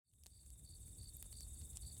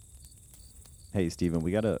Hey, Steven,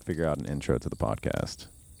 we got to figure out an intro to the podcast.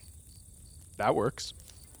 That works.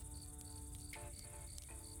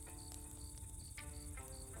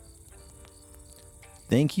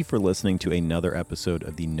 Thank you for listening to another episode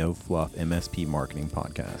of the No Fluff MSP Marketing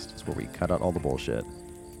Podcast. It's where we cut out all the bullshit.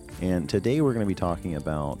 And today we're going to be talking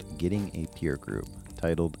about getting a peer group,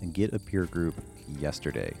 titled Get a Peer Group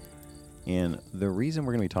Yesterday. And the reason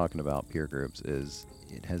we're going to be talking about peer groups is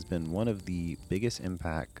it has been one of the biggest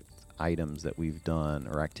impact items that we've done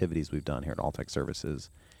or activities we've done here at Alltech Services.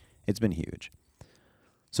 It's been huge.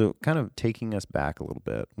 So kind of taking us back a little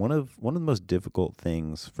bit, one of the most difficult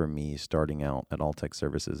things for me starting out at Alltech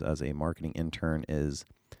Services as a marketing intern is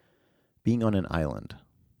being on an island,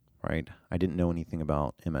 right? I didn't know anything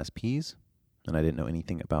about MSPs and I didn't know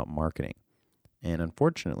anything about marketing. And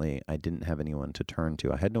unfortunately, I didn't have anyone to turn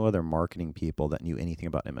to. I had no other marketing people that knew anything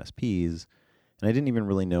about MSPs, and I didn't even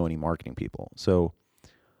really know any marketing people. So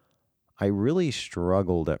I really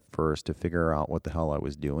struggled at first to figure out what the hell I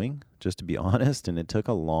was doing, just to be honest. And it took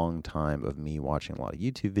a long time of me watching a lot of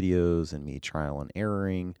YouTube videos and me trial and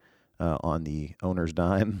erroring on the owner's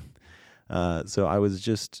dime. So I was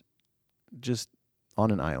just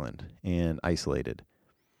on an island and isolated.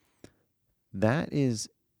 That is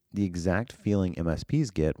the exact feeling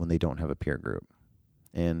MSPs get when they don't have a peer group.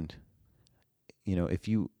 And you know, if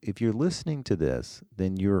you're listening to this,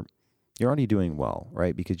 then you're already doing well,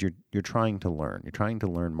 right? Because you're trying to learn. You're trying to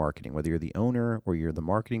learn marketing, whether you're the owner or you're the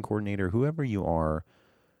marketing coordinator, whoever you are,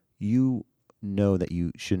 you know that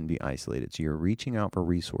you shouldn't be isolated. So you're reaching out for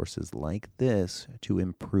resources like this to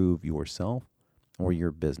improve yourself or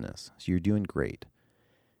your business. So you're doing great.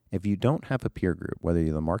 If you don't have a peer group, whether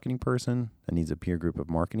you're the marketing person that needs a peer group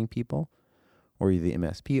of marketing people, or you're the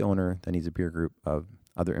MSP owner that needs a peer group of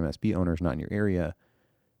other MSP owners not in your area,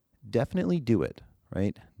 definitely do it,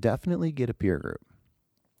 right? Definitely get a peer group.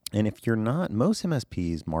 And if you're not, most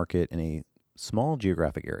MSPs market in a small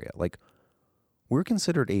geographic area. Like we're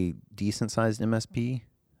considered a decent sized MSP.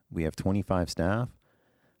 We have 25 staff.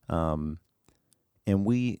 And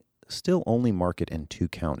we still only market in 2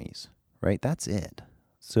 counties, right? That's it.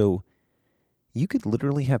 So you could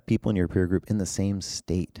literally have people in your peer group in the same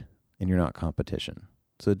state and you're not competition.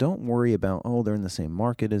 So don't worry about, oh, they're in the same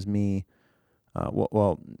market as me.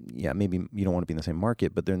 Yeah, maybe you don't want to be in the same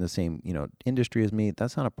market, but they're in the same, industry as me.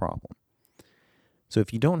 That's not a problem. So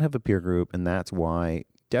if you don't have a peer group, and that's why,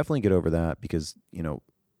 definitely get over that because,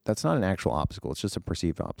 that's not an actual obstacle. It's just a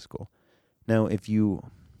perceived obstacle. Now, if you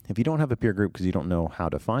don't have a peer group because you don't know how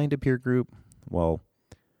to find a peer group, well,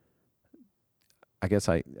 I guess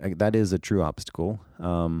that is a true obstacle.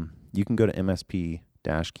 You can go to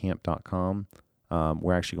msp-camp.com.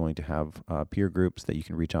 We're actually going to have peer groups that you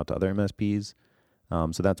can reach out to other MSPs.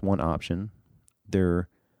 So that's one option. There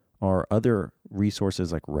are other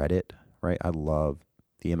resources like Reddit, right? I love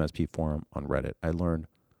the MSP forum on Reddit. I learned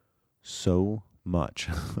so much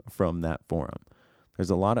from that forum. There's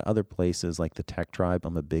a lot of other places like the Tech Tribe.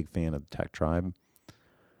 I'm a big fan of the Tech Tribe.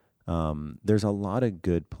 There's a lot of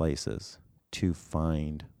good places to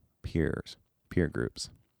find peer groups.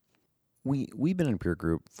 We've been in a peer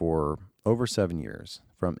group for over 7 years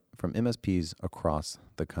from MSPs across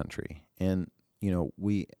the country. And,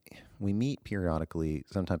 we meet periodically,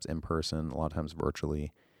 sometimes in person, a lot of times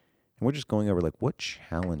virtually. And we're just going over like what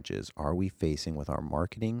challenges are we facing with our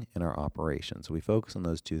marketing and our operations. So we focus on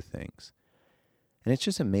those 2 things. And it's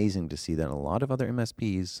just amazing to see that a lot of other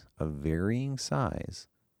MSPs of varying sizes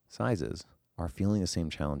are feeling the same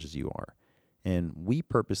challenges you are. And we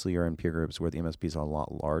purposely are in peer groups where the MSPs are a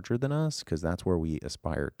lot larger than us because that's where we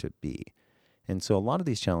aspire to be. And so a lot of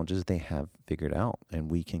these challenges they have figured out and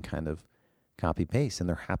we can kind of copy paste and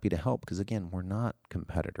they're happy to help because again, we're not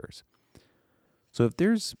competitors. So if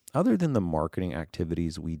there's, other than the marketing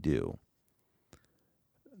activities we do,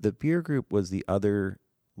 the peer group was the other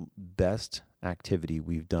best activity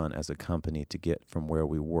we've done as a company to get from where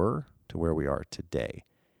we were to where we are today.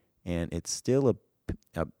 And it's still a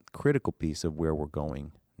critical piece of where we're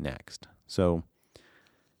going next. So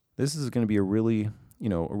this is going to be a really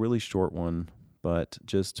short one, but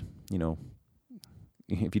just,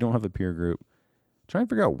 if you don't have a peer group, try and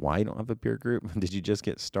figure out why you don't have a peer group. Did you just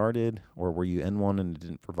get started or were you in one and it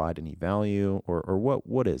didn't provide any value or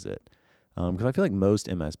what is it? Because I feel like most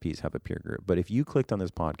MSPs have a peer group, but if you clicked on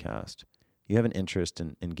this podcast, you have an interest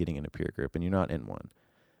in getting in a peer group and you're not in one.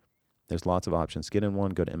 There's lots of options. Get in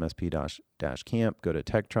one, go to MSP-camp, go to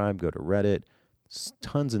Tech Tribe, go to Reddit.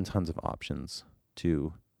 Tons and tons of options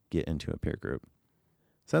to get into a peer group.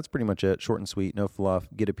 So that's pretty much it. Short and sweet, no fluff,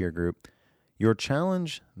 get a peer group. Your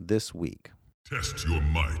challenge this week. Test your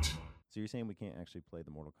might. So you're saying we can't actually play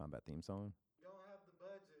the Mortal Kombat theme song?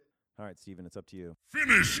 All right, Steven, it's up to you.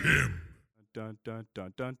 Finish him! Dun, dun,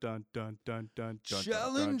 dun, dun, dun, dun, dun, dun, dun,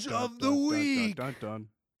 Challenge dun, dun, of the dun, dun, week. dun, dun,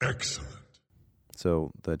 Excellent.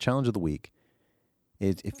 So the challenge of the week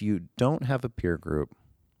is, if you don't have a peer group,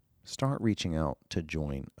 start reaching out to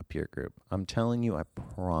join a peer group. I'm telling you, I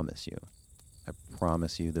promise you,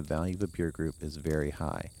 the value of a peer group is very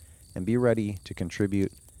high. And be ready to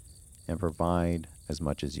contribute and provide as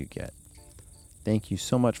much as you get. Thank you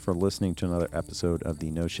so much for listening to another episode of the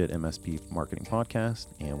No Shit MSP Marketing Podcast,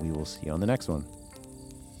 and we will see you on the next one.